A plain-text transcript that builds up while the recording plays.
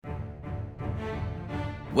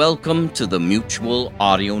Welcome to the Mutual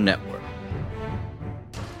Audio Network.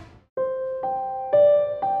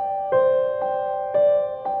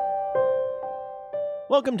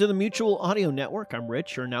 Welcome to the Mutual Audio Network. I'm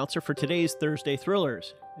Rich, your announcer for today's Thursday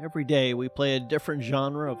Thrillers. Every day we play a different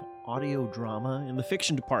genre of audio drama in the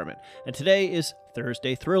fiction department, and today is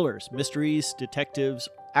Thursday Thrillers, mysteries, detectives,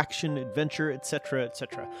 action, adventure, etc.,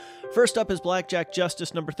 etc. First up is Blackjack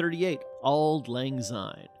Justice number 38, Auld Lang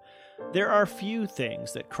Syne. There are few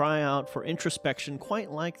things that cry out for introspection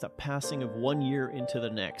quite like the passing of 1 year into the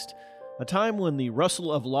next. A time when the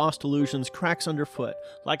rustle of lost illusions cracks underfoot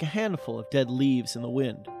like a handful of dead leaves in the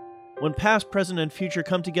wind. When past, present, and future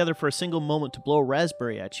come together for a single moment to blow a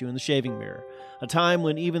raspberry at you in the shaving mirror. A time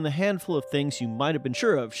when even the handful of things you might have been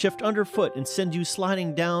sure of shift underfoot and send you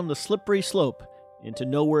sliding down the slippery slope into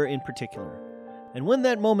nowhere in particular. And when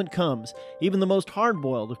that moment comes, even the most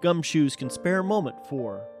hard-boiled of gumshoes can spare a moment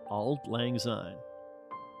for Auld Lang Syne.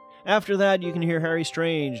 After that, you can hear Harry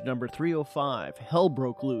Strange, number 305, Hell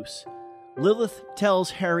Broke Loose. Lilith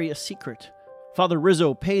tells Harry a secret. Father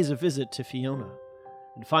Rizzo pays a visit to Fiona.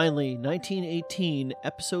 And finally, 1918,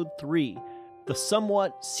 Episode 3, The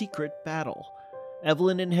Somewhat Secret Battle.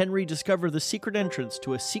 Evelyn and Henry discover the secret entrance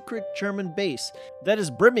to a secret German base that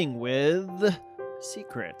is brimming with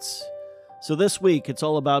secrets. So this week, it's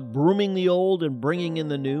all about brooming the old and bringing in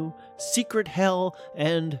the new, secret hell,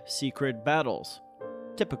 and secret battles.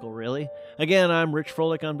 Typical, really. Again, I'm Rich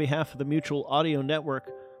Froelich on behalf of the Mutual Audio Network.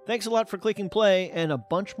 Thanks a lot for clicking play, and a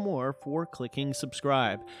bunch more for clicking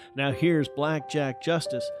subscribe. Now here's Blackjack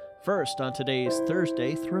Justice, first on today's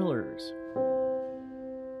Thursday Thrillers.